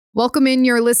Welcome in.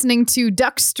 You're listening to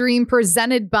Duck Stream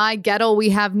presented by Gettle. We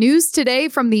have news today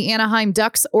from the Anaheim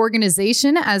Ducks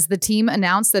organization as the team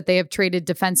announced that they have traded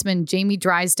defenseman Jamie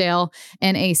Drysdale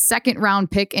and a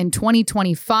second-round pick in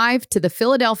 2025 to the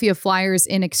Philadelphia Flyers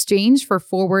in exchange for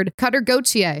forward Cutter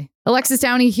Gauthier. Alexis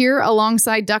Downie here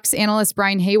alongside Ducks analyst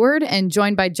Brian Hayward and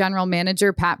joined by general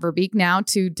manager Pat Verbeek now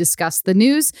to discuss the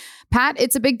news. Pat,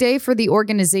 it's a big day for the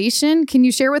organization. Can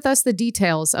you share with us the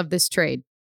details of this trade?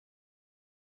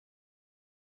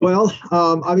 Well,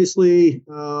 obviously,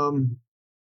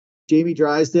 Jamie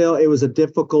Drysdale, it was a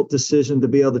difficult decision to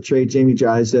be able to trade Jamie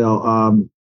Drysdale,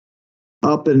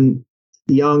 up and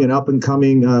young and up and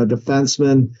coming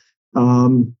defenseman.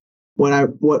 When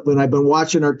I've been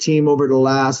watching our team over the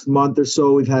last month or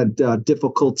so, we've had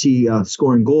difficulty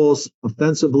scoring goals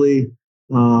offensively.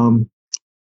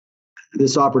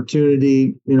 This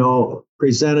opportunity,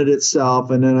 presented itself,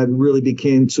 and then I really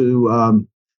became to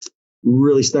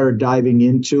really started diving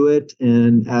into it.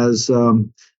 And as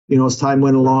time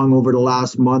went along over the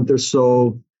last month or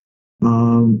so,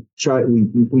 we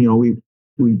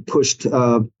pushed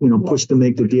to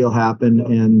make the deal happen.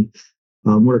 And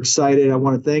we're excited. I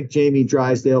want to thank Jamie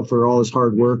Drysdale for all his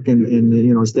hard work and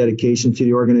his dedication to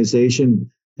the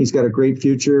organization. He's got a great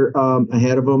future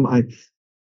ahead of him.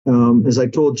 As I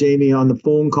told Jamie on the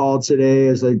phone call today,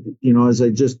 as I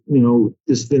just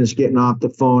finished getting off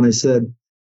the phone, I said,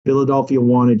 Philadelphia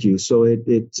wanted you. So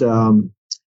it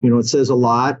says a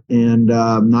lot, and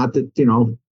not that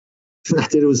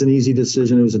it was an easy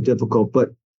decision. It was a difficult, but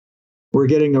we're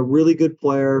getting a really good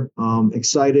player.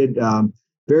 Excited,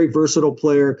 very versatile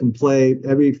player, can play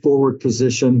every forward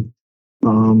position,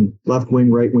 left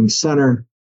wing, right wing, center.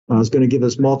 Is going to give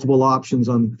us multiple options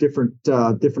on different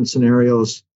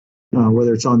scenarios,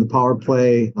 whether it's on the power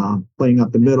play, playing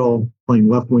up the middle, playing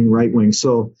left wing, right wing.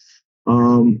 So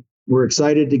we're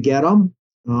excited to get him.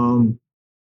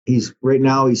 He's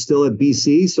still at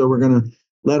BC, so we're going to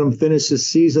let him finish his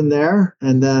season there,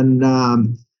 and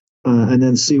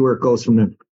then see where it goes from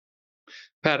there.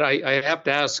 Pat, I have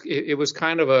to ask. It was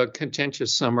kind of a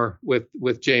contentious summer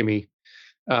with Jamie,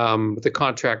 the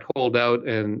contract holdout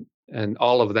and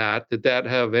all of that. Did that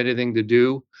have anything to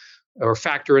do or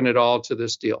factor in at all to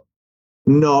this deal?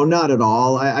 No, not at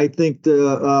all. I think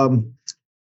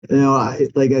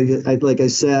like I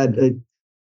said,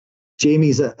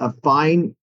 Jamie's a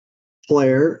fine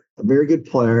player, a very good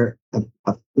player, a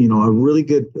really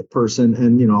good person,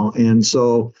 and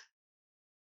so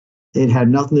it had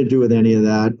nothing to do with any of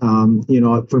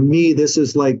that. For me, this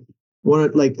is like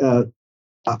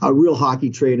a real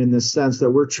hockey trade in the sense that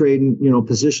we're trading,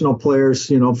 positional players,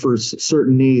 for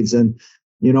certain needs. And,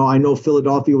 I know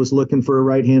Philadelphia was looking for a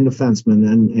right-hand defenseman,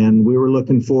 and we were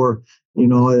looking for,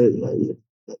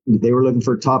 they were looking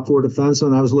for a top four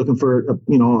defenseman. I was looking for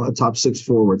a top six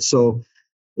forward. So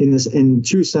in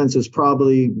true sense, it's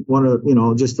probably one of,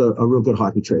 just a real good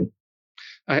hockey trade.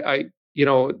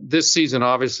 This season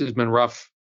obviously has been rough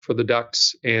for the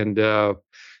Ducks, and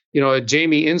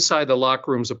Jamie inside the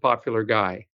locker room is a popular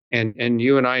guy, and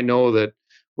you and I know that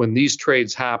when these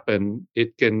trades happen,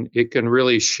 it can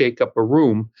really shake up a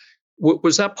room.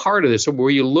 Was that part of this, or were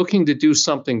you looking to do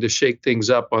something to shake things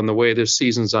up on the way this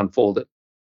season's unfolded?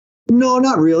 No,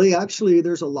 not really. Actually,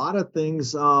 there's a lot of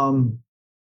things. They're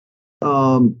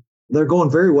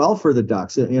going very well for the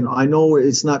Ducks. I know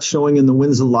it's not showing in the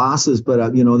wins and losses,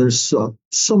 but there's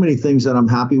so many things that I'm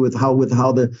happy with how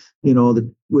the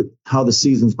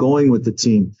season's going with the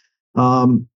team.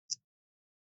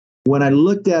 When I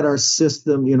looked at our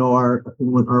system, our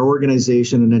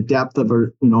organization and the depth of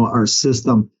our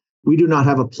system, we do not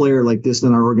have a player like this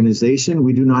in our organization.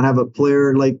 We do not have a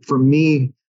player like, for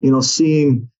me,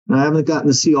 seeing. And I haven't gotten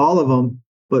to see all of them,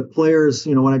 but players,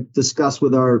 when I discuss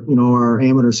with our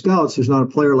amateur scouts, there's not a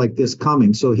player like this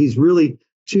coming. So he's really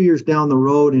 2 years down the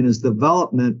road in his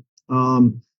development,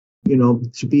 to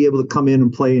be able to come in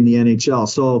and play in the NHL.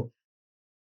 So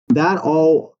that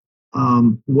all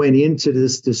went into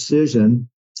this decision.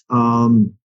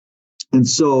 And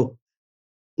so,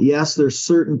 yes, there's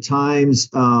certain times,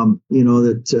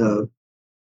 that,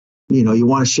 you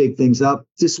want to shake things up.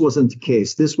 This wasn't the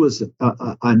case. This was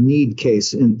a need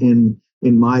case in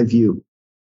my view.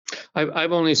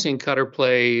 I've only seen Cutter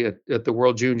play at the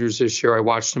World Juniors this year. I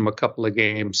watched him a couple of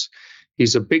games.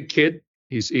 He's a big kid.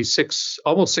 He's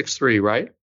almost 6'3",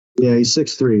 right? Yeah, he's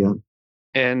 6'3", yeah.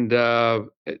 And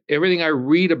everything I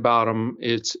read about him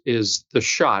is the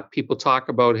shot. People talk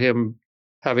about him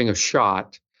having a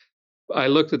shot. I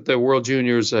looked at the World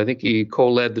Juniors. I think he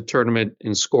co-led the tournament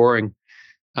in scoring.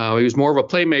 He was more of a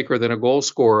playmaker than a goal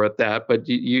scorer at that. But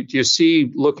you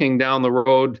see, looking down the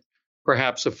road,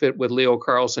 perhaps a fit with Leo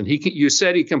Carlsson. You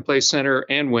said he can play center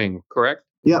and wing, correct?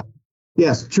 Yeah.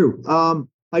 Yes, true.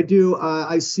 I do.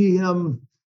 I see him,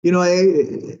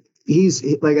 he's,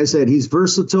 like I said, he's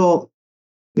versatile.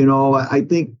 I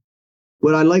think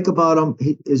what I like about him,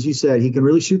 as you said, he can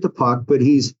really shoot the puck, but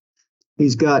he's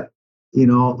got,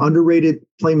 underrated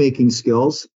playmaking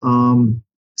skills.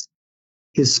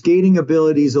 His skating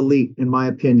ability is elite, in my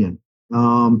opinion.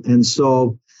 And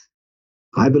so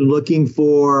I've been looking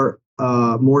for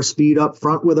more speed up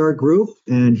front with our group,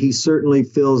 and he certainly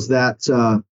fills that,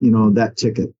 that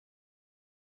ticket.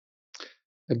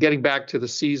 Getting back to the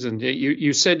season,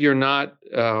 you said you're not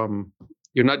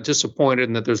disappointed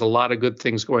and that there's a lot of good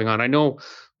things going on. I know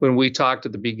when we talked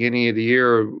at the beginning of the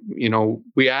year,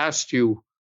 we asked you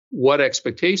what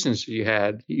expectations you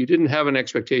had. You didn't have an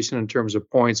expectation in terms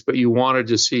of points, but you wanted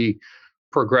to see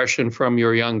progression from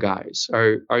your young guys.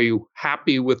 Are you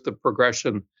happy with the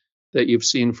progression that you've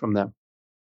seen from them?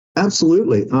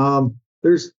 Absolutely.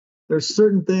 There's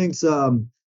certain things.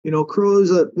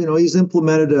 Crow's, he's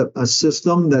implemented a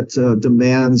system that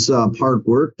demands hard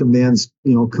work, demands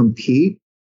compete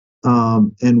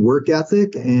and work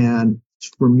ethic. And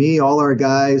for me, all our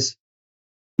guys,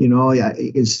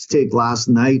 it's take last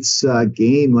night's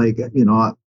game.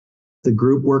 The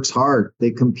group works hard. They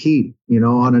compete,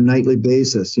 on a nightly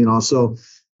basis. So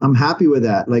I'm happy with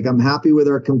that. I'm happy with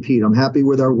our compete. I'm happy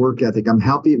with our work ethic. I'm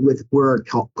happy with where our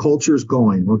culture's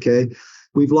going. Okay.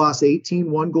 We've lost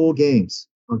 18 one-goal games.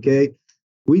 Okay.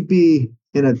 We'd be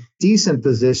in a decent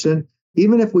position,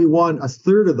 even if we won a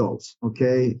third of those.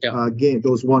 Okay. Yeah.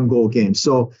 Those one-goal games.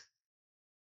 So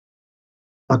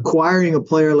acquiring a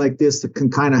player like this that can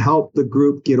kind of help the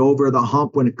group get over the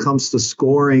hump when it comes to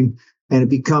scoring, and it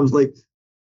becomes like,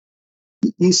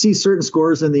 you see certain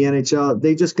scorers in the NHL,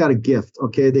 they just got a gift.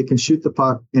 Okay. They can shoot the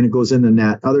puck and it goes in the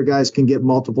net. Other guys can get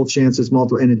multiple chances,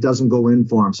 and it doesn't go in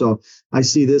for them. So I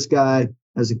see this guy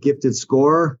as a gifted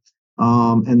scorer.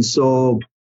 And so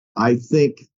I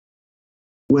think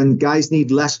when guys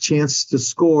need less chance to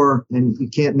score, and you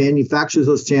can't manufacture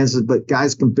those chances, but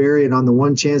guys can bury it on the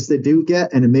one chance they do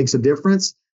get, and it makes a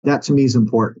difference, that to me is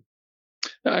important.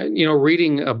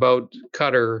 Reading about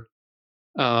Cutter,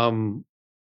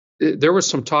 there was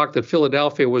some talk that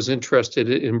Philadelphia was interested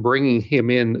in bringing him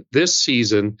in this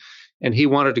season, and he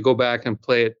wanted to go back and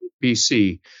play at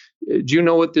BC. Do you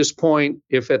know at this point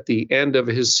if at the end of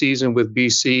his season with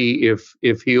BC,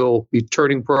 if he'll be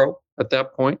turning pro at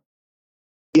that point?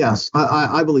 Yes,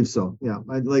 I believe so. Yeah,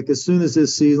 as soon as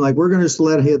this season, we're going to just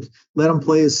let him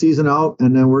play his season out,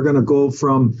 and then we're going to go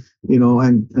from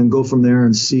and go from there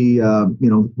and see.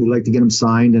 We'd like to get him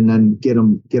signed and then get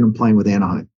him playing with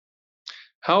Anaheim.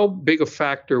 How big a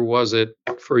factor was it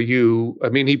for you? I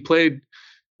mean, he played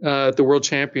at the World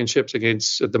Championships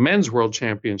the men's World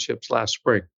Championships last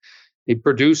spring. He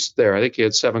produced there. I think he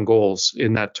had 7 goals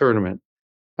in that tournament.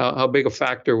 How big a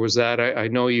factor was that? I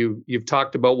know you've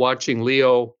talked about watching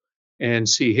Leo and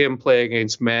see him play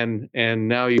against men, and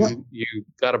now you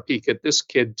got a peek at this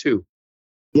kid too.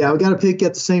 Yeah, we got a peek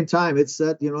at the same time. It's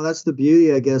that, that's the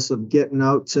beauty, I guess, of getting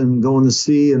out and going to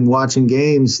see and watching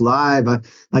games live.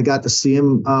 I got to see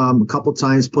him a couple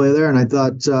times play there, and I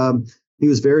thought he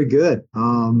was very good.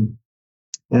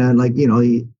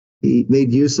 He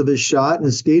made use of his shot and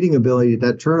his skating ability at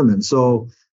that tournament. So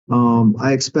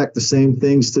I expect the same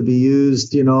things to be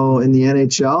used, in the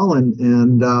NHL,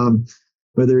 and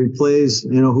whether he plays,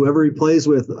 whoever he plays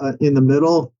with in the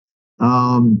middle,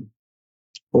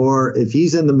 or if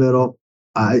he's in the middle,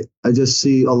 I just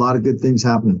see a lot of good things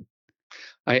happening.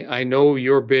 I know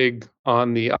you're big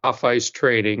on the off-ice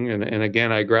training, and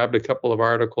again, I grabbed a couple of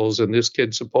articles, and this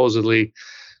kid supposedly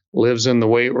lives in the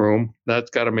weight room. That's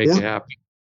got to make you happy.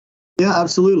 Yeah,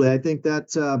 absolutely. I think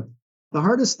that the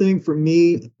hardest thing for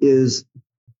me is,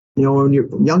 when your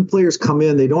young players come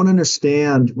in, they don't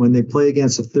understand when they play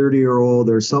against a 30-year-old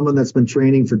or someone that's been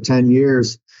training for 10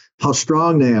 years, how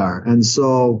strong they are. And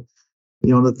so,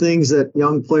 the things that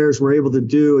young players were able to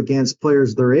do against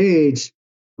players their age,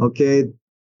 okay,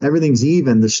 everything's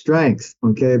even, the strength,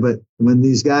 okay? But when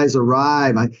these guys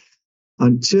arrive,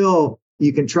 until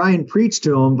you can try and preach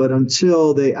to them, but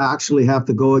until they actually have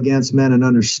to go against men and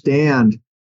understand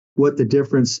what the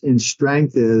difference in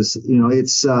strength is,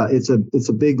 it's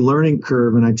a big learning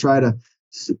curve, and I try to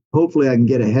hopefully I can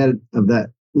get ahead of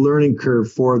that learning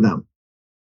curve for them.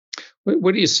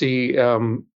 What do you see?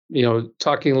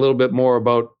 Talking a little bit more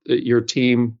about your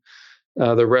team,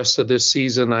 the rest of this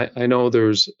season. I know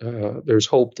there's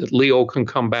hope that Leo can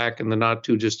come back in the not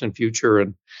too distant future,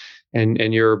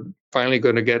 and you're finally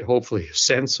going to get hopefully a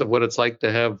sense of what it's like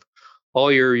to have all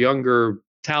your younger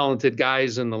talented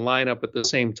guys in the lineup at the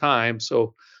same time.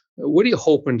 So What are you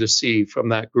hoping to see from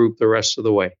that group the rest of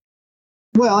the way?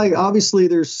 Well, obviously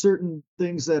there's certain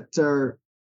things that are,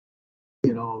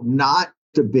 not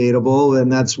debatable,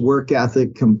 and that's work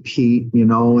ethic, compete,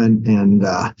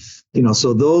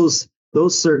 so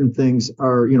those certain things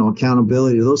are,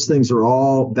 accountability. Those things are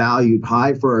all valued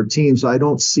high for our team. So I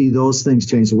don't see those things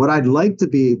changing. What I'd like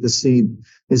to see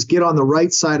is get on the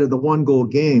right side of the 1-goal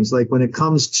games. Like when it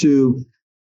comes to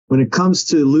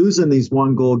losing these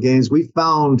 1-goal games, we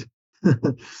found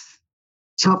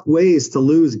tough ways to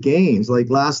lose games. Like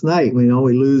last night, we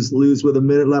lose with a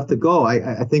minute left to go.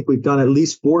 I think we've done at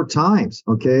least 4 times.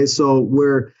 Okay. So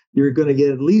where you're going to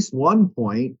get at least 1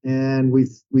 point, and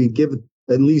we give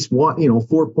at least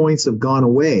 4 points have gone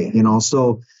away,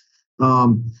 so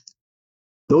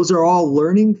those are all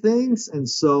learning things. And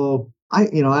so I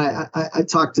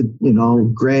talked to,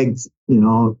 Greg,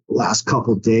 last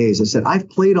couple of days. I said, I've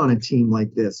played on a team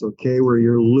like this, okay, where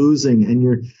you're losing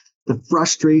and the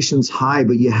frustration's high,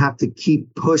 but you have to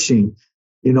keep pushing,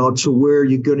 to where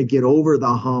you're going to get over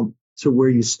the hump, to where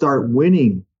you start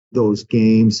winning those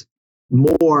games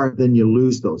more than you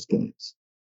lose those games.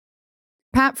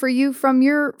 Pat, for you, from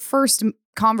your first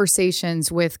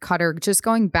conversations with Cutter, just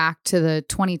going back to the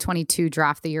 2022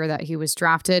 draft, the year that he was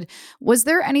drafted, was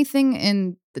there anything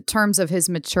in the terms of his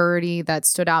maturity that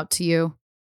stood out to you?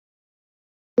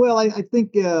 Well, I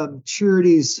think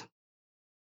maturity's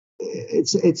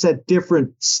it's at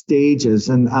different stages,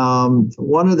 and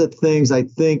one of the things I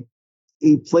think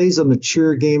he plays a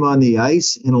mature game on the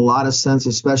ice in a lot of sense,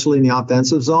 especially in the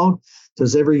offensive zone.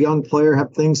 Does every young player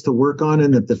have things to work on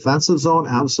in the defensive zone?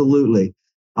 Absolutely.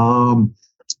 I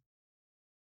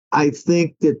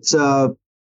think that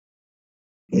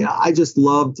I just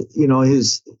loved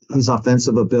his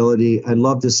offensive ability. I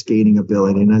loved his skating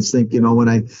ability, and I think when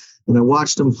I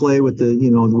watched him play with the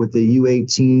with the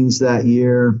U18s that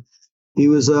year, he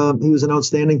was an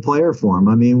outstanding player for him.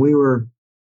 I mean, we were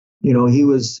he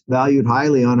was valued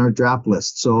highly on our draft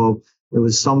list, so it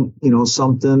was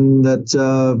something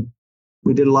that.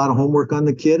 We did a lot of homework on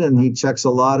the kid, and he checks a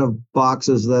lot of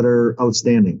boxes that are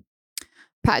outstanding.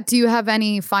 Pat, do you have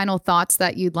any final thoughts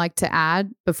that you'd like to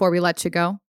add before we let you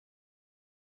go?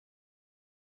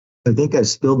 I think I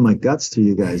spilled my guts to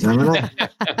you guys, haven't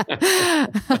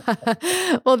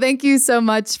I? Well, thank you so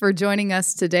much for joining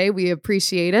us today. We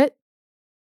appreciate it.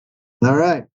 All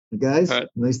right, guys.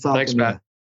 Nice talking. Thanks, Pat.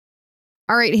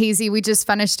 All right, Hazy, we just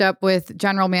finished up with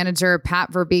General Manager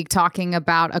Pat Verbeek talking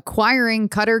about acquiring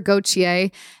Cutter Gauthier.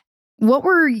 What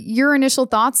were your initial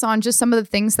thoughts on just some of the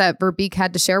things that Verbeek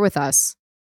had to share with us?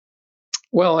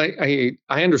 Well, I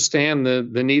understand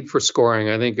the need for scoring.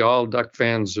 I think all Duck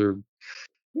fans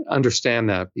understand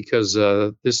that because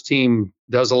this team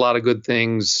does a lot of good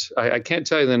things. I can't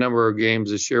tell you the number of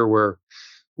games this year where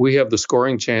we have the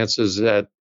scoring chances at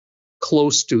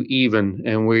close to even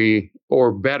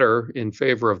or better in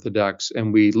favor of the Ducks,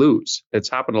 and we lose. It's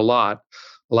happened a lot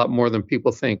more than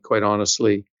people think, quite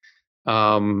honestly.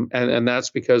 And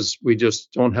that's because we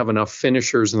just don't have enough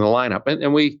finishers in the lineup.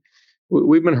 And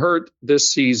we've been hurt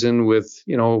this season with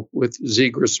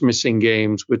Zegras missing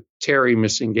games, with Terry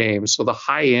missing games. So the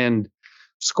high end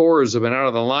scorers have been out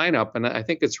of the lineup. And I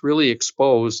think it's really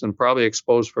exposed, and probably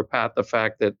exposed for Pat, the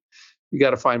fact that you got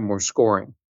to find more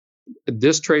scoring.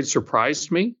 This trade surprised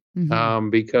me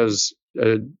because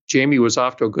Jamie was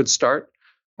off to a good start,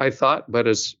 I thought. But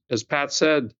as Pat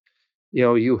said,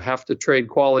 you have to trade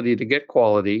quality to get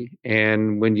quality.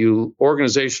 And when you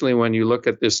look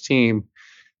at this team,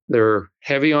 they're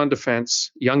heavy on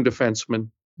defense, young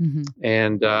defensemen,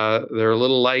 and they're a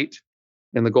little light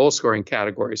in the goal scoring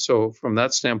category. So from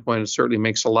that standpoint, it certainly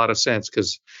makes a lot of sense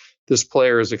because this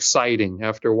player is exciting.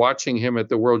 After watching him at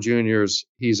the World Juniors,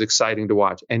 he's exciting to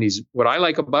watch. And what I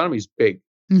like about him, he's big.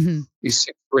 He's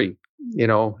 6'3".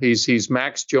 He's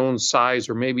Max Jones size,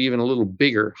 or maybe even a little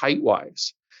bigger height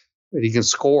wise, but he can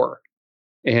score.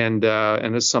 And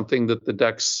it's something that the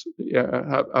Ducks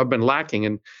have been lacking.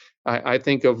 And I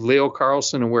think of Leo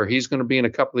Carlsson and where he's going to be in a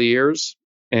couple of years,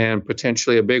 and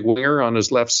potentially a big winger on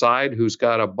his left side who's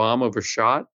got a bomb of a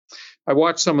shot. I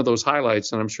watched some of those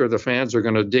highlights, and I'm sure the fans are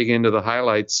going to dig into the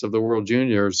highlights of the World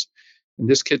Juniors. And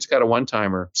this kid's got a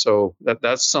one-timer. So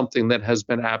that's something that has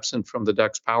been absent from the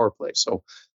Ducks power play. So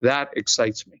that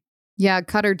excites me. Yeah,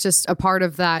 Cutter, just a part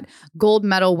of that gold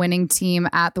medal winning team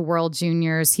at the World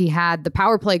Juniors. He had the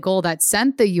power play goal that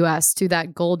sent the U.S. to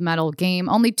that gold medal game.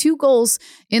 Only 2 goals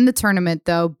in the tournament,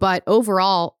 though, but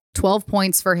overall, 12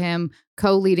 points for him,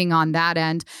 co-leading on that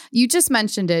end. You just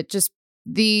mentioned it, just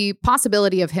the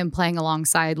possibility of him playing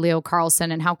alongside Leo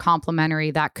Carlsson and how complimentary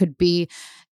that could be.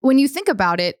 When you think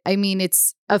about it, I mean,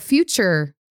 it's a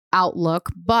future outlook,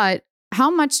 but How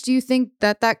much do you think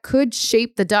that could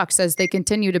shape the Ducks as they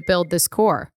continue to build this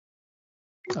core?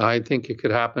 I think it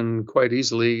could happen quite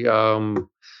easily,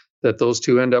 that those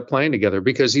two end up playing together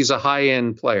because he's a high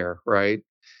end player, right?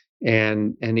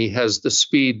 And he has the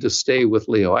speed to stay with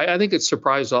Leo. I think it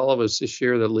surprised all of us this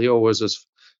year that Leo was as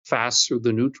fast through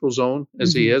the neutral zone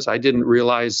as he is. I didn't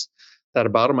realize that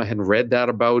about him. I hadn't read that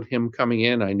about him coming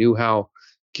in. I knew how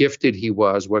gifted he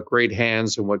was, what great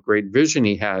hands and what great vision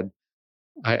he had.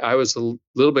 I was a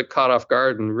little bit caught off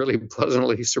guard and really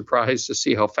pleasantly surprised to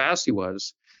see how fast he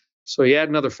was. So he had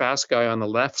another fast guy on the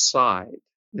left side.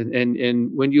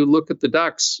 And when you look at the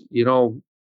Ducks,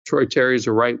 Troy Terry's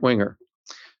a right winger.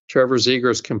 Trevor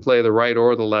Zegras can play the right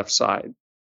or the left side.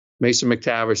 Mason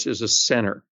McTavish is a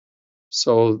center.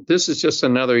 So this is just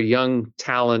another young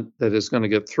talent that is going to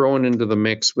get thrown into the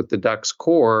mix with the Ducks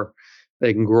core.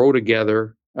 They can grow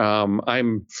together.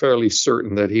 I'm fairly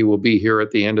certain that he will be here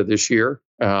at the end of this year.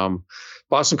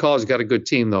 Boston College got a good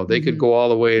team, though. They could go all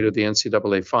the way to the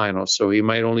NCAA finals, so he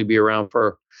might only be around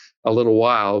for a little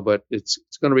while, but it's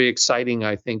going to be exciting,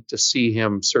 I think, to see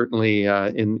him certainly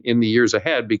in the years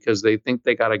ahead because they think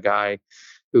they got a guy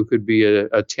who could be a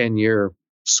 10-year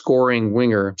scoring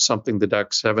winger, something the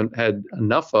Ducks haven't had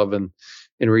enough of in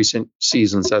recent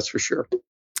seasons, that's for sure.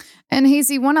 And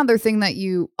Hazy, one other thing that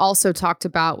you also talked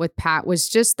about with Pat was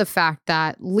just the fact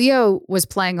that Leo was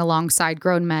playing alongside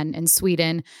grown men in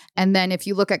Sweden. And then if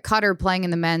you look at Cutter playing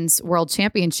in the men's world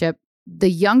championship, the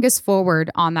youngest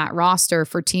forward on that roster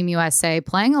for Team USA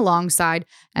playing alongside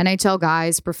NHL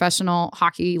guys, professional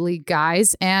hockey league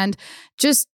guys. And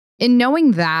just in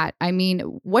knowing that, I mean,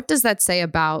 what does that say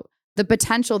about the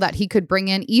potential that he could bring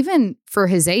in even for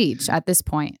his age at this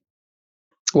point?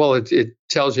 Well, it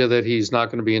tells you that he's not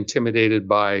going to be intimidated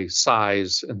by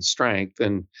size and strength.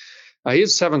 And he had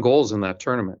 7 goals in that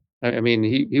tournament. I mean,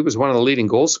 he was one of the leading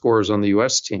goal scorers on the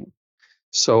U.S. team.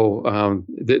 So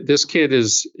this kid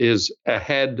is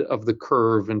ahead of the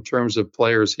curve in terms of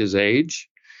players his age.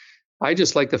 I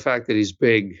just like the fact that he's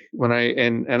big.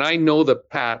 And I know that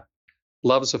Pat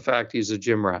loves the fact he's a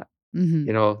gym rat.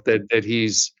 That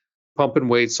he's pumping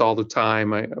weights all the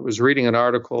time. I was reading an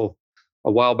article a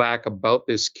while back about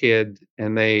this kid,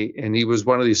 and he was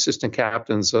one of the assistant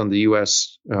captains on the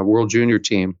U.S. World Junior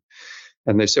team.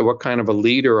 And they said, "What kind of a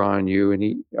leader are you?"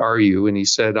 And he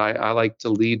said, "I like to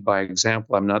lead by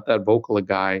example. I'm not that vocal a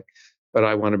guy, but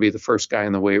I want to be the first guy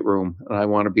in the weight room, and I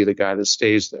want to be the guy that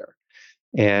stays there.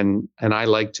 And I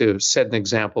like to set an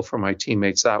example for my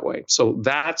teammates that way." So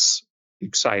that's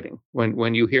exciting.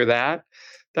 When you hear that,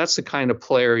 that's the kind of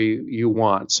player you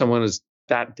want. Someone is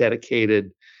that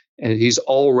dedicated. And he's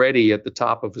already at the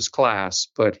top of his class,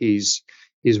 but he's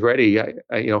ready.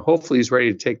 Hopefully he's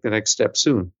ready to take the next step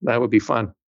soon. That would be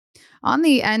fun. On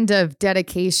the end of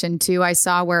dedication, too, I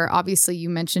saw where obviously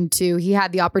you mentioned, too, he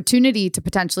had the opportunity to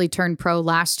potentially turn pro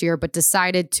last year, but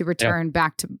decided to return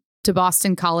back to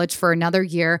Boston College for another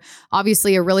year.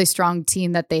 Obviously, a really strong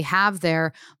team that they have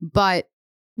there. But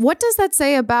what does that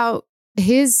say about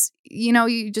his,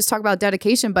 you just talk about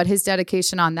dedication, but his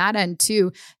dedication on that end,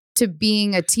 too, to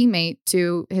being a teammate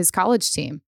to his college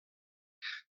team?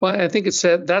 Well, I think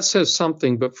that says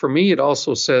something, but for me, it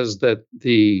also says that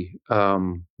the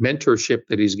mentorship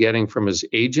that he's getting from his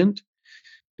agent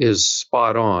is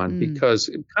spot on, because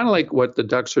kind of like what the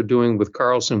Ducks are doing with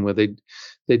Carlson, where they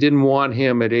didn't want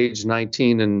him at age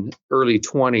 19 and early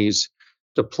 20s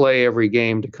to play every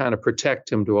game to kind of protect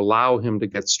him, to allow him to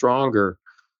get stronger.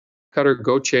 Cutter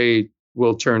Gauthier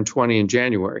will turn 20 in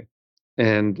January.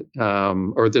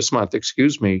 Or this month,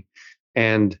 excuse me.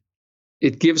 And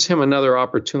it gives him another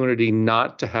opportunity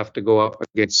not to have to go up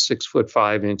against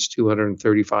 6'5",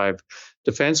 235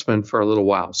 defensemen for a little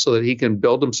while, so that he can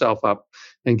build himself up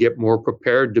and get more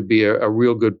prepared to be a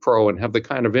real good pro and have the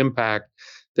kind of impact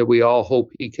that we all hope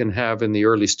he can have in the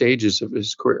early stages of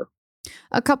his career.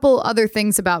 A couple other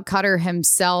things about Cutter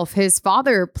himself. His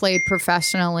father played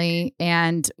professionally,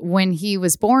 and when he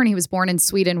was born in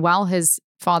Sweden while his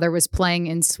father was playing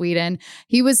in Sweden.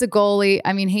 He was a goalie.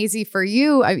 I mean, Hazy, for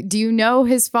you, do you know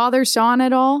his father, Sean,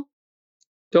 at all?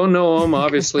 Don't know him.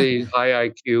 Obviously, high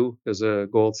IQ as a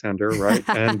goaltender, right?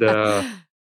 And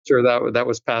sure, that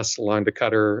was passed along to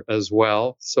Cutter as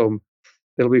well. So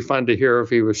it'll be fun to hear if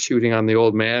he was shooting on the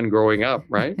old man growing up,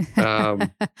 right?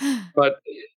 But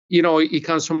he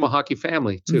comes from a hockey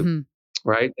family too,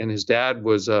 right? And his dad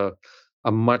was a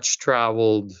much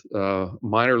traveled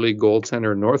minor league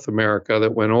goaltender in North America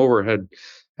that went over,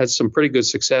 had some pretty good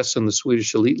success in the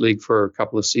Swedish Elite League for a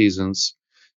couple of seasons.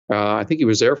 I think he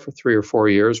was there for 3 or 4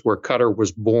 years, where Cutter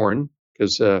was born,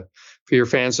 because for your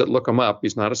fans that look him up,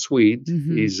 he's not a Swede.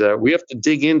 Mm-hmm. We have to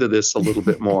dig into this a little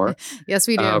bit more. Yes,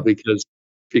 we do.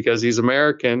 Because he's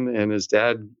American and his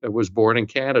dad was born in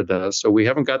Canada. So we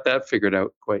haven't got that figured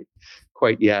out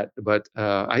quite yet. But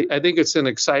I think it's an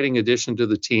exciting addition to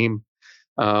the team.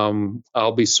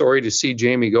 I'll be sorry to see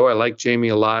Jamie go. I like Jamie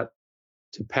a lot.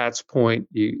 To Pat's point,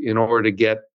 in order to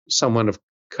get someone of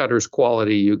Cutter's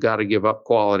quality, you got to give up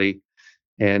quality.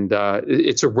 And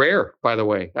it's a rare, by the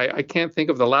way. I can't think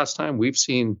of the last time we've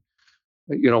seen,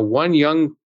 one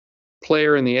young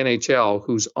player in the NHL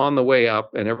who's on the way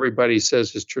up, and everybody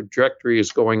says his trajectory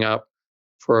is going up,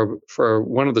 for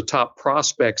one of the top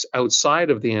prospects outside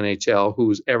of the NHL,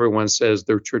 who's everyone says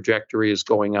their trajectory is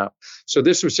going up. So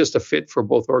this was just a fit for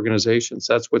both organizations.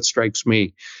 That's what strikes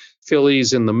me.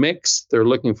 Philly's in the mix. They're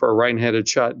looking for a right-handed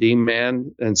shot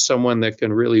D-man and someone that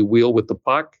can really wheel with the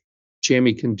puck.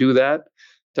 Jamie can do that.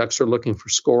 Ducks are looking for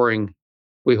scoring.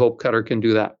 We hope Cutter can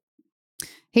do that.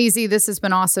 Hazy, this has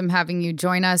been awesome having you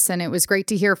join us. And it was great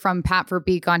to hear from Pat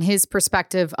Verbeek on his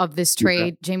perspective of this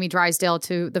trade, Jamie Drysdale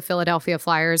to the Philadelphia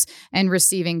Flyers and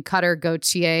receiving Cutter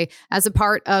Gauthier as a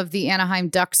part of the Anaheim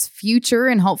Ducks future.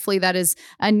 And hopefully that is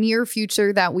a near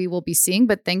future that we will be seeing.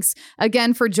 But thanks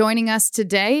again for joining us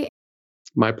today.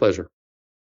 My pleasure.